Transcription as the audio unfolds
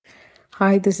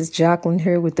Hi, this is Jacqueline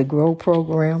here with the Grow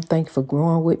Program. Thank you for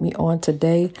growing with me on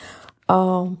today.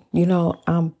 I'm in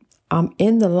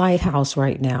the lighthouse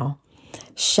right now,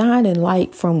 shining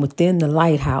light from within the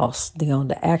lighthouse,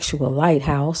 the actual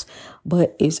lighthouse,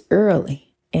 but it's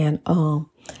early and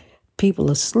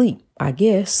people asleep, I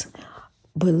guess.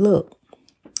 But look,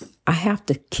 I have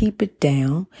to keep it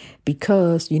down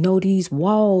because these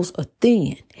walls are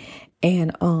thin.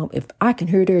 And if I can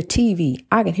hear their TV,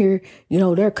 I can hear,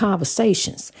 their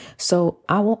conversations. So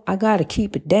I got to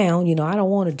keep it down. I don't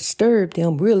want to disturb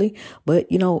them really. But,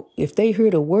 if they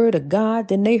hear the word of God,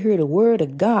 then they hear the word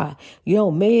of God.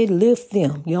 May it lift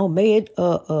them. May it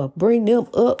bring them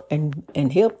up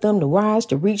and help them to rise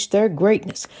to reach their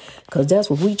greatness. Because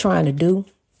that's what we trying to do.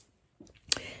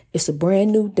 It's a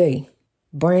brand new day,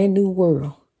 brand new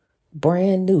world,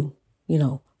 brand new,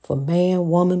 for man,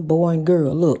 woman, boy, and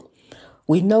girl. Look.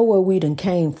 We know where we done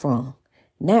came from.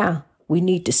 Now we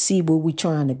need to see where we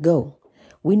trying to go.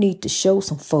 We need to show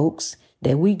some folks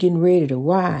that we getting ready to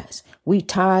rise. We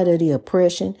tired of the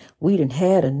oppression. We done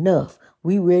had enough.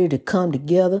 We ready to come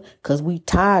together because we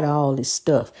tired of all this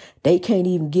stuff. They can't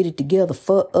even get it together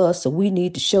for us, so we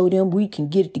need to show them we can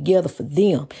get it together for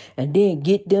them. And then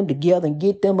get them together and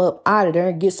get them up out of there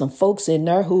and get some folks in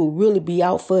there who will really be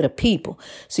out for the people.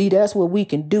 See, that's what we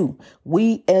can do.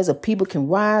 We as a people can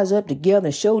rise up together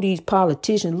and show these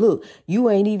politicians, look, you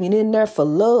ain't even in there for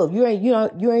love. You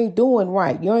ain't doing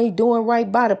right. You ain't doing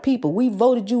right by the people. We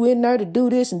voted you in there to do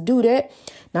this and do that.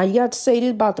 Now you got to say this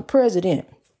about the president.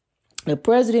 The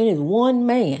president is one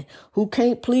man who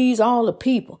can't please all the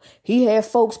people. He had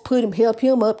folks help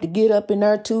him up to get up in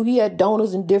there too. He had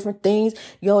donors and different things,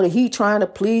 that he trying to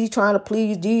please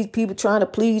these people, trying to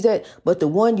please that. But the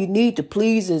one you need to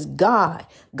please is God.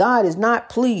 God is not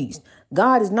pleased.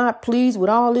 God is not pleased with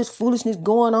all this foolishness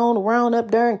going on around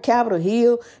up there in Capitol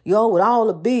Hill, with all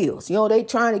the bills. They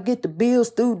trying to get the bills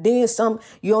through. Then some,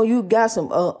 you got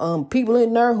some people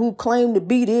in there who claim to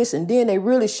be this, and then they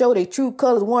really show their true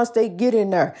colors once they get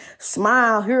in there.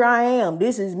 Smile, here I am.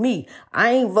 This is me.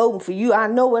 I ain't voting for you. I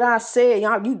know what I said.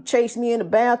 You chase me in the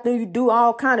bathroom. You do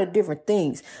all kind of different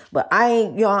things. But I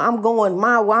ain't, I'm going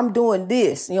my way. I'm doing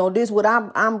this. This is what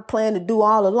I'm planning to do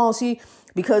all along. See,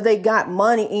 because they got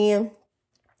money in.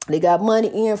 They got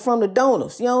money in from the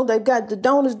donors. They got the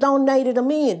donors donated them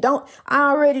in.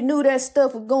 I already knew that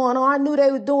stuff was going on. I knew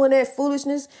they was doing that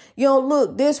foolishness.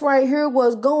 Look, this right here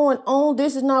was going on.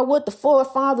 This is not what the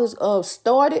forefathers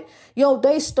started.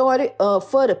 They started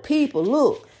for the people.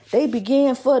 Look, they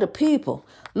began for the people.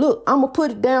 Look, I'm gonna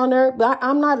put it down there, but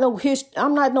I'm not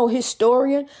no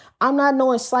historian. I'm not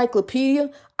no encyclopedia.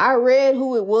 I read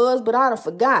who it was, but I done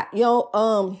forgot.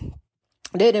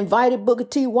 They'd invited Booker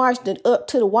T. Washington up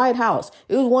to the White House.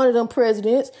 It was one of them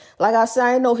presidents. Like I said,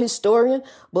 I ain't no historian,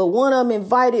 but one of them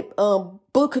invited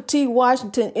Booker T.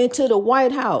 Washington into the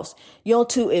White House,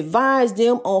 to advise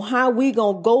them on how we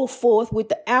gonna go forth with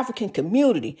the African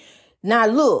community. Now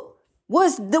look,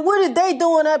 what are they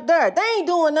doing up there? They ain't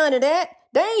doing none of that.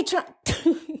 They ain't trying.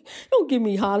 Don't get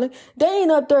me hollering. They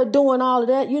ain't up there doing all of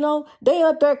that. They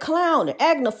up there clowning,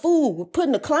 acting a fool,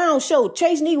 putting a clown show,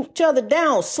 chasing each other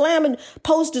down, slamming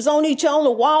posters on each other on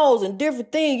the walls and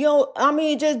different things.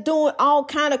 Just doing all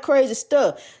kind of crazy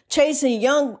stuff. Chasing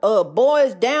young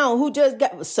boys down who just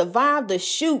survived the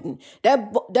shooting.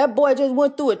 That boy just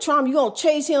went through a trauma. You gonna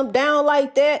chase him down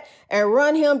like that and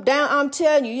run him down? I'm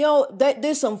telling you, that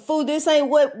this some fool. This ain't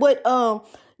what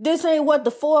This ain't what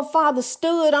the forefathers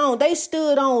stood on. They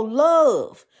stood on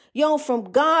love,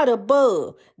 from God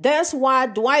above. That's why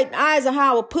Dwight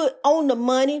Eisenhower put on the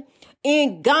money,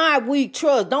 in God we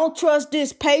trust. Don't trust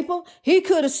this paper. He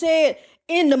could have said,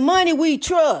 in the money we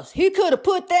trust. He could have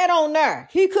put that on there.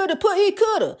 He could have put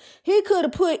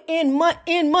in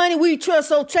money we trust.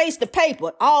 So chase the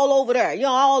paper all over there.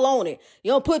 All on it.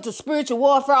 Put the spiritual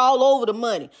warfare all over the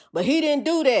money. But he didn't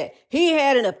do that. He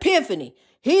had an epiphany.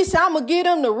 He said, I'm going to get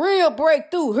them the real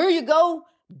breakthrough. Here you go.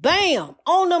 Bam.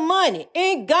 On the money.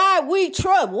 In God we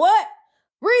trust. What?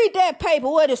 Read that paper.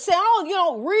 What it said.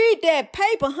 Read that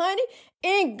paper, honey.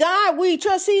 In God we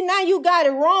trust. See, now you got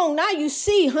it wrong. Now you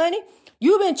see, honey.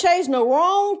 You've been chasing the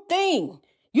wrong thing.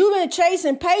 You've been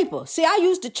chasing paper. See, I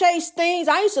used to chase things.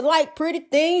 I used to like pretty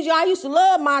things. I used to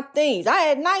love my things. I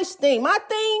had nice things. My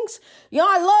things,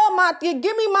 I love my things.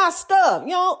 Give me my stuff.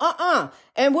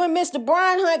 And when Mr.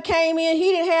 Brian Hunt came in,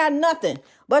 he didn't have nothing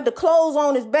but the clothes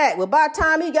on his back. But by the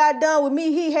time he got done with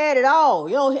me, he had it all.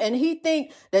 And he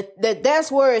think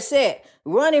that's where it's at.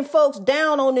 Running folks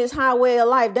down on this highway of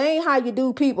life. They ain't how you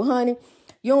do people, honey.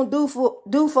 You don't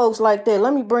do folks like that.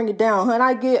 Let me bring it down, honey.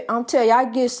 I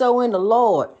get so in the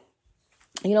Lord.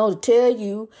 to tell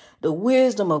you the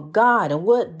wisdom of God and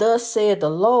what thus said the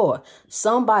Lord.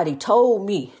 Somebody told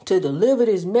me to deliver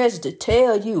this message to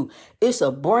tell you it's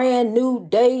a brand new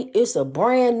day. It's a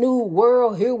brand new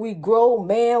world. Here we grow,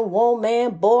 man,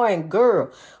 woman, boy, and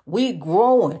girl. We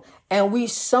growing and we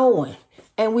sowing.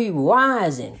 And we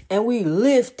rising and we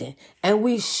lifting and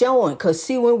we showing. Cause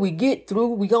see, when we get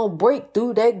through, we gonna break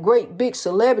through that great big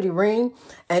celebrity ring.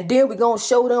 And then we gonna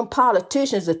show them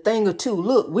politicians a thing or two.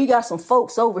 Look, we got some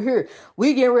folks over here.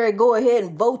 We getting ready to go ahead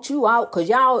and vote you out. Cause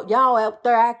y'all out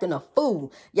there acting a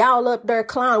fool. Y'all up there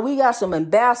clowning. We got some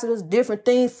ambassadors, different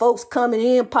things, folks coming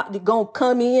in, gonna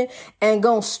come in and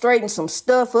gonna straighten some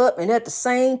stuff up. And at the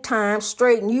same time,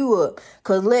 straighten you up.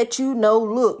 Cause let you know,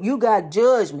 look, you got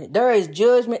judgment. There is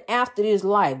judgment after this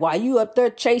life. While you up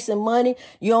there chasing money,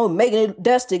 making it,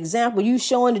 that's the example you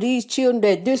showing to these children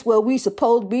that this what we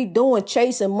supposed to be doing,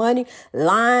 chasing money,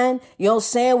 lying. You know what I'm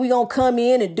saying? We gonna come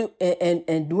in and do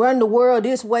and run the world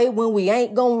this way when we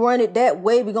ain't gonna run it that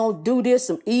way. We gonna do this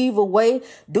some evil way,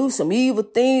 do some evil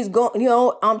things.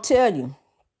 I'm telling you,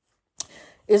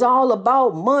 it's all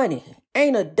about money.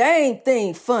 Ain't a dang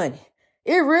thing funny.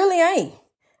 It really ain't.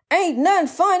 Ain't nothing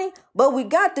funny, but we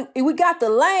got to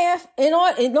laugh in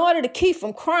order to keep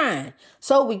from crying.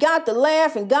 So we got to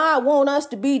laugh, and God want us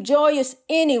to be joyous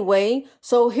anyway.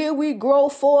 So here we grow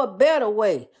for a better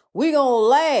way. We gonna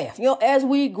laugh, as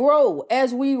we grow,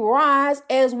 as we rise,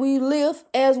 as we live,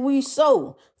 as we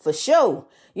sow, for sure.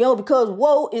 Because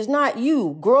woe is not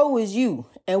you, grow is you.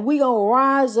 And we gonna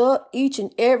rise up each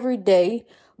and every day,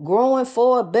 growing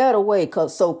for a better way.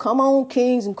 So come on,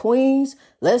 kings and queens,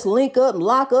 let's link up and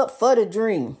lock up for the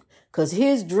dream. Cause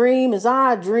his dream is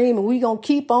our dream, and we gonna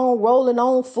keep on rolling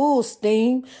on full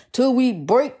steam till we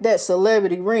break that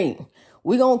celebrity ring.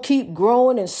 We gonna keep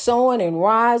growing and sowing and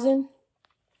rising.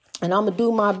 And I'm gonna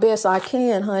do my best I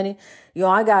can, honey.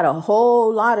 I got a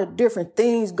whole lot of different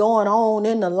things going on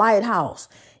in the lighthouse.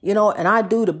 And I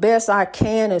do the best I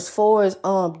can as far as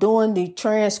doing the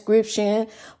transcription,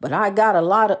 but I got a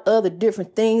lot of other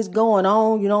different things going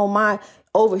on, my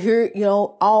over here,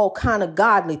 all kind of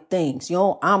godly things.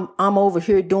 I'm over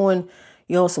here doing,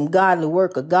 some godly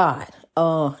work of God.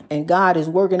 And God is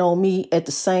working on me at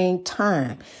the same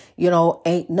time.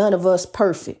 Ain't none of us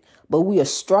perfect, but we are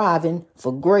striving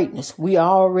for greatness. We are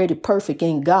already perfect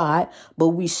in God, but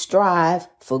we strive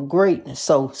for greatness.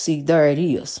 So see, there it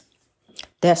is.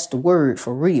 That's the word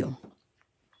for real.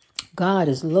 God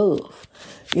is love,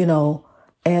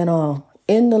 and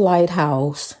in the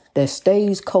lighthouse that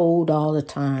stays cold all the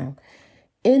time.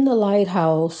 In the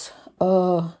lighthouse,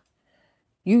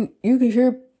 you can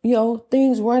hear,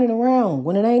 things running around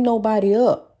when it ain't nobody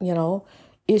up,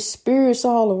 It's spirits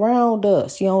all around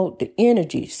us, the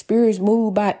energy. Spirits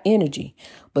move by energy.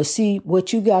 But see,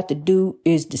 what you got to do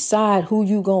is decide who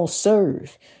you gonna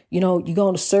serve. You're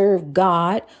gonna serve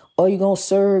God or you're going to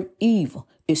serve evil.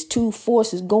 It's two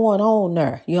forces going on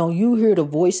there. You hear the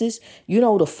voices,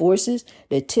 the forces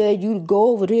that tell you to go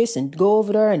over this and go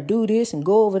over there and do this and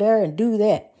go over there and do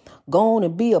that. Go on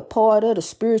and be a part of the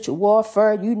spiritual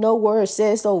warfare. You know where it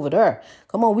says over there.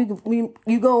 Come on,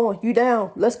 you going, you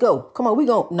down. Let's go. Come on, we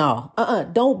going. No,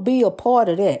 don't be a part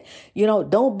of that.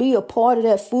 Don't be a part of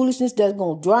that foolishness that's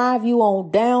going to drive you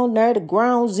on down there to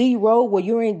ground zero where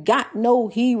you ain't got no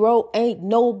hero. Ain't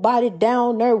nobody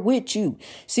down there with you.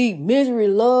 See, misery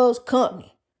loves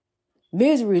company.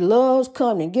 Misery loves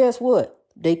company. And guess what?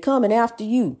 They coming after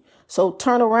you. So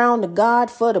turn around to God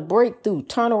for the breakthrough.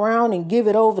 Turn around and give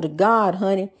it over to God,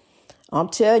 honey. I'm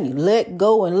telling you, let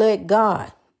go and let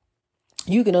God.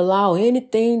 You can allow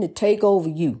anything to take over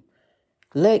you.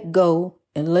 Let go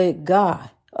and let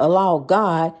God. Allow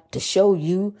God to show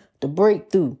you the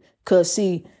breakthrough. Because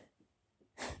see,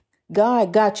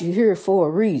 God got you here for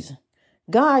a reason.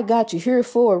 God got you here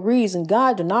for a reason.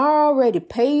 God done already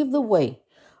paved the way.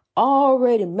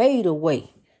 Already made a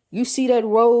way. You see that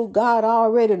road, God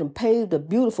already done paved a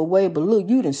beautiful way, but look,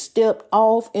 you done stepped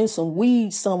off in some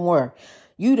weeds somewhere.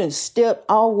 You done stepped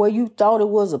off where you thought it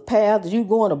was a path that you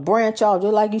going to branch out,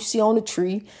 just like you see on the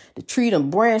tree. The tree done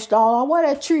branched all out. Why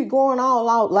that tree going all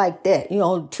out like that?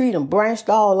 The tree done branched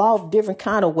all off different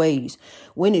kind of ways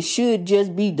when it should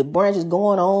just be the branches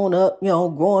going on up,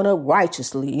 growing up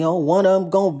righteously. One of them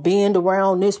going to bend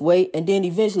around this way and then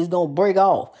eventually it's going to break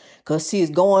off. Because see, it's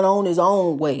going on his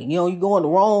own way. You're going the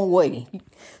wrong way.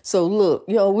 So look,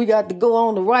 we got to go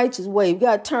on the righteous way. We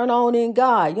got to turn on in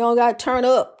God. You don't got to turn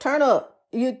up.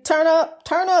 You turn up.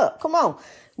 Come on.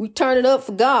 We turn it up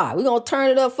for God. We're going to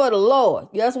turn it up for the Lord.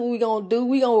 That's what we're going to do.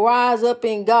 We're going to rise up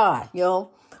in God.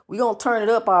 We're going to turn it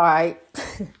up. All right.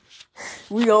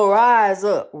 We're going to rise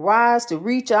up. Rise to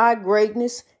reach our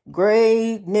greatness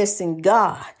Greatness in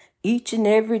God. Each and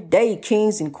every day,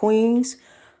 kings and queens.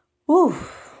 Woo,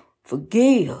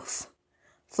 forgive.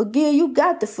 Forgive. You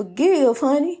got to forgive,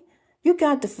 honey. You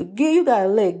got to forgive. You got to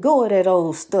let go of that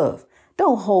old stuff.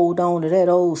 Don't hold on to that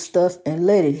old stuff and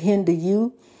let it hinder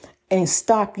you and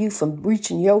stop you from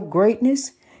reaching your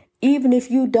greatness. Even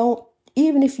if you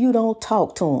don't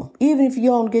talk to them, even if you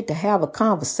don't get to have a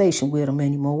conversation with them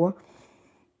anymore,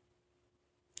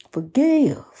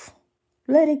 forgive.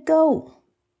 Let it go.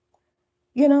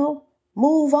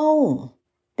 Move on.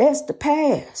 That's the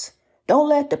past. Don't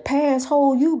let the past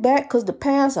hold you back, because the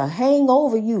past will hang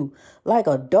over you like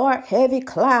a dark, heavy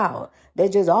cloud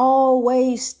that just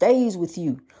always stays with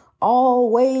you,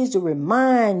 always to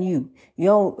remind you,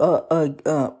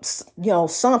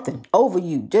 something over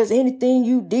you, just anything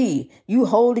you did,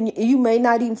 you may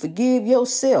not even forgive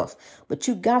yourself, but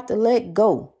you got to let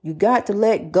go. You got to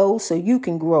let go so you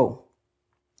can grow.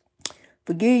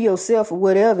 Forgive yourself for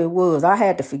whatever it was. I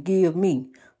had to forgive me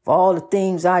for all the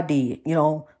things I did.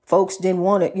 Folks didn't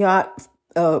want it,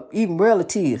 even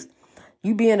relatives.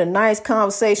 You be in a nice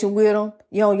conversation with them,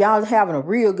 y'all having a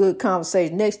real good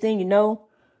conversation. Next thing you know,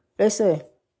 they say,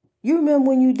 you remember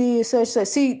when you did such.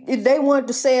 See, they wanted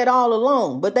to say it all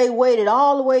along, but they waited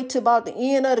all the way to about the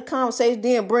end of the conversation,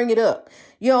 then bring it up.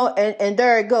 And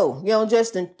there it go.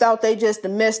 Just thought they just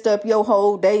messed up your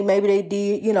whole day. Maybe they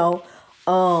did,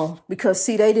 because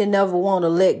see, they didn't ever want to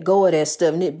let go of that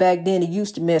stuff. And back then it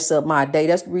used to mess up my day.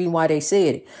 That's the reason why they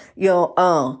said it.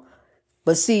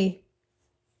 But see,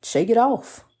 shake it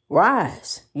off.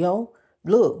 Rise.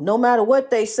 Look, no matter what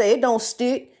they say, it don't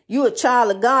stick. You a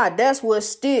child of God. That's what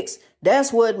sticks.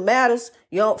 That's what matters,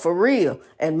 for real.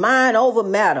 And mind over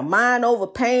matter, mind over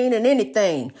pain and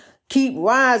anything. Keep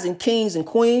rising, kings and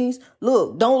queens.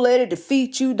 Look, don't let it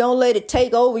defeat you. Don't let it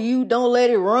take over you. Don't let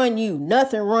it run you.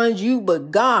 Nothing runs you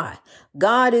but God.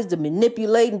 God is the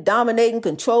manipulating, dominating,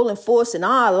 controlling force in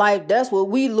our life. That's what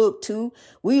we look to.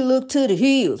 We look to the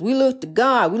hills. We look to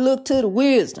God. We look to the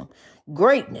wisdom,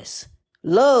 greatness,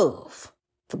 love,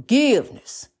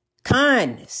 forgiveness,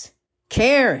 kindness,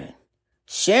 caring,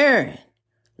 sharing,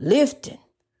 lifting,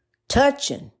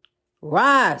 touching,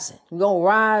 rising. We're going to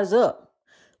rise up.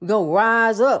 We're going to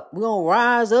rise up. We're going to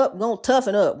rise up. We're going to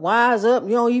toughen up. Wise up.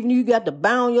 You got to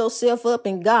bound yourself up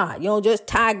in God. You don't just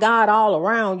tie God all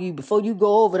around you before you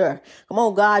go over there. Come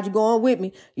on, God, you going with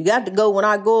me. You got to go when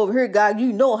I go over here, God.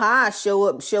 You know how I show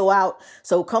up and show out.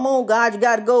 So come on, God, you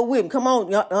got to go with me. Come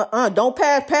on. Don't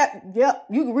pass. Yep.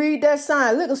 You can read that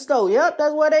sign. Liquor store. Yep.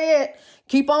 That's where they at.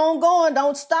 Keep on going.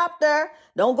 Don't stop there.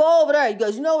 Don't go over there,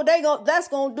 because you know what that's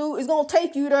going to do? It's going to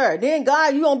take you there. Then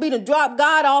God, you going to be to drop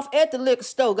God off at the liquor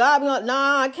store. God be like,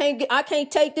 nah, I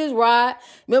can't take this ride.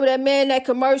 Remember that man, that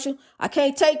commercial? I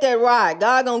can't take that ride.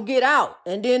 God going to get out.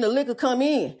 And then the liquor come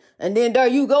in. And then there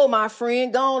you go, my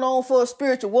friend, going on for a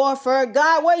spiritual warfare.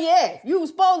 God, where you at? You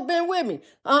was supposed to be with me.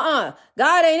 God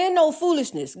ain't in no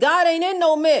foolishness. God ain't in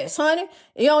no mess, honey.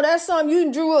 That's something you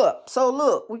drew up. So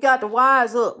look, we got to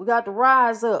wise up. We got to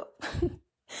rise up.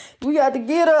 We got to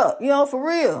get up, for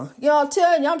real. I'm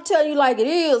telling you like it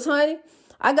is, honey.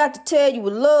 I got to tell you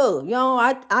with love.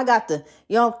 I got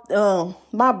to,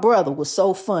 my brother was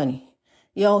so funny.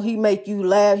 He make you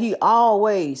laugh. He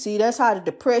always, see, that's how the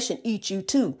depression eats you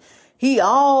too. He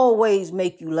always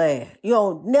make you laugh.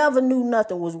 Never knew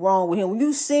nothing was wrong with him. When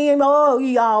you see him,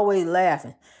 he always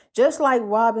laughing. Just like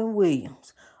Robin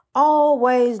Williams.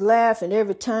 Always laughing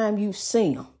every time you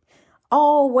see him.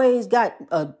 Always got,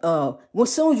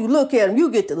 as soon as you look at him,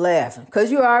 you get to laughing, because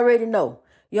you already know.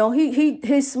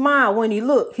 His smile, when he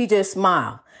looked, he just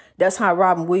smiled. That's how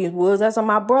Robin Williams was. That's how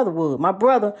my brother was. My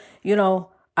brother,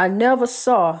 I never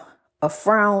saw a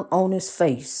frown on his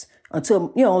face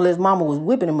until, unless mama was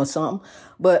whipping him or something.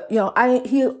 But,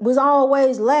 he was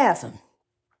always laughing.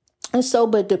 And so,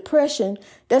 but depression,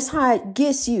 that's how it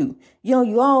gets you.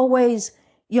 You always,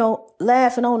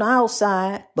 laughing on the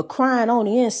outside, but crying on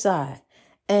the inside.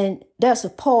 And that's a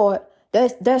part,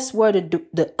 that's where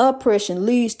the oppression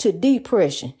leads to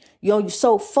depression. You're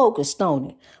so focused on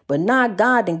it. But now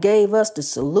God done gave us the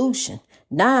solution.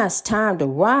 Now it's time to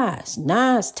rise.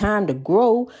 Now it's time to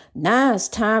grow. Now it's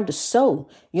time to sow.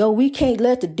 We can't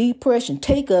let the depression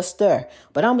take us there.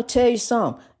 But I'm going to tell you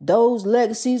something. Those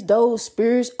legacies, those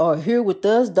spirits are here with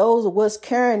us. Those are what's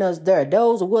carrying us there.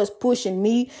 Those are what's pushing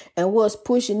me and what's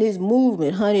pushing this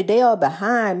movement, honey. They are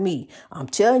behind me. I'm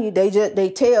telling you, they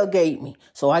tailgate me.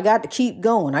 So I got to keep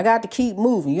going. I got to keep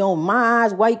moving. My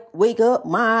eyes wake up.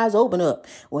 My eyes open up.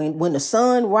 When the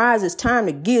sun rises, it's time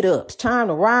to get up. It's time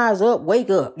to rise up,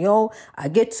 wake up.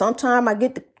 Sometimes I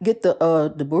get to get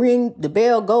the ring, the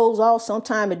bell goes off.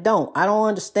 Sometimes it don't. I don't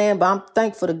understand, but I'm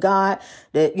thankful to God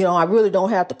that, I really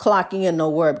don't have to clock in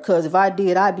nowhere, because if I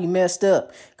did, I'd be messed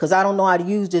up, because I don't know how to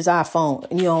use this iPhone.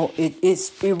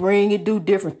 It ring, it do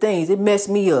different things. It messed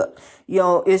me up.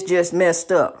 It's just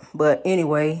messed up. But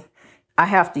anyway, I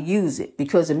have to use it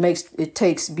because it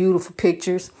takes beautiful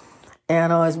pictures,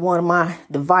 and it's one of my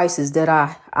devices that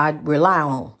I rely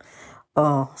on.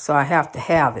 So I have to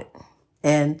have it.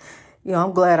 And,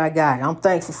 I'm glad I got it. I'm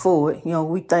thankful for it.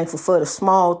 We thankful for the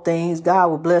small things.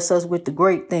 God will bless us with the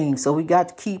great things. So we got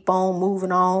to keep on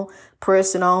moving on,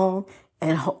 pressing on,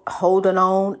 and holding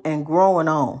on and growing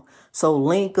on. So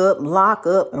link up, lock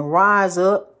up, and rise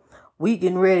up. We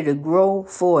getting ready to grow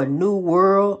for a new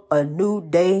world, a new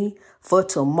day, for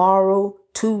tomorrow,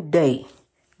 today.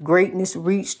 Greatness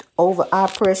reached over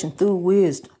oppression through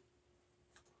wisdom.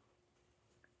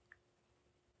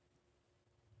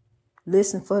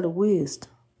 Listen for the wisdom.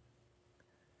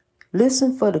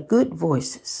 Listen for the good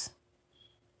voices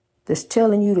that's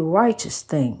telling you the righteous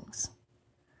things.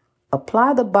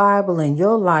 Apply the Bible in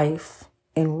your life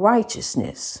in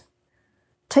righteousness.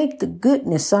 Take the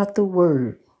goodness out the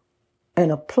word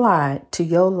and apply it to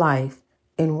your life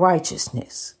in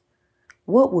righteousness.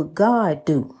 What would God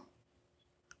do?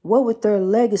 What would their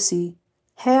legacy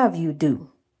have you do?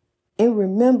 In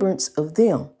remembrance of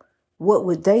them, what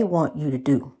would they want you to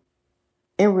do?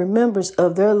 In remembrance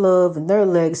of their love and their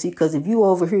legacy, because if you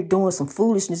over here doing some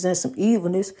foolishness and some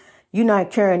evilness, you're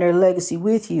not carrying their legacy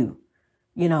with you.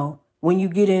 When you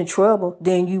get in trouble,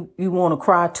 then you want to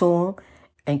cry to them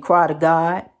and cry to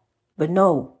God. But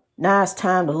no, now it's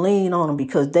time to lean on them,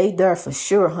 because they there for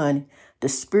sure, honey. The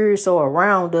spirits are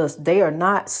around us. They are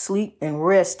not sleep and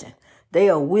resting. They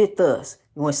are with us.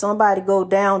 When somebody go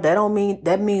down,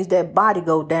 that means that body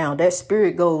go down. That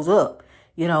spirit goes up,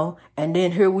 and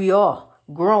then here we are,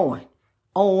 growing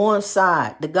on one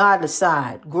side, the godly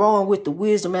side, growing with the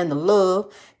wisdom and the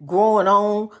love, growing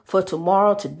on for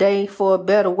tomorrow, today, for a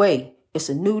better way. It's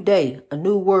a new day, a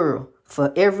new world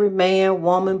for every man,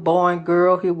 woman, boy, and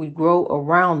girl. Here we grow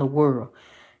around the world.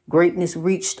 Greatness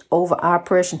reached over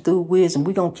oppression through wisdom.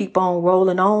 We're going to keep on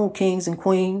rolling on, kings and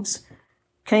queens.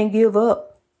 Can't give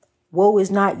up. Woe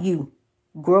is not you.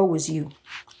 Grow is you.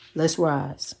 Let's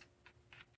rise.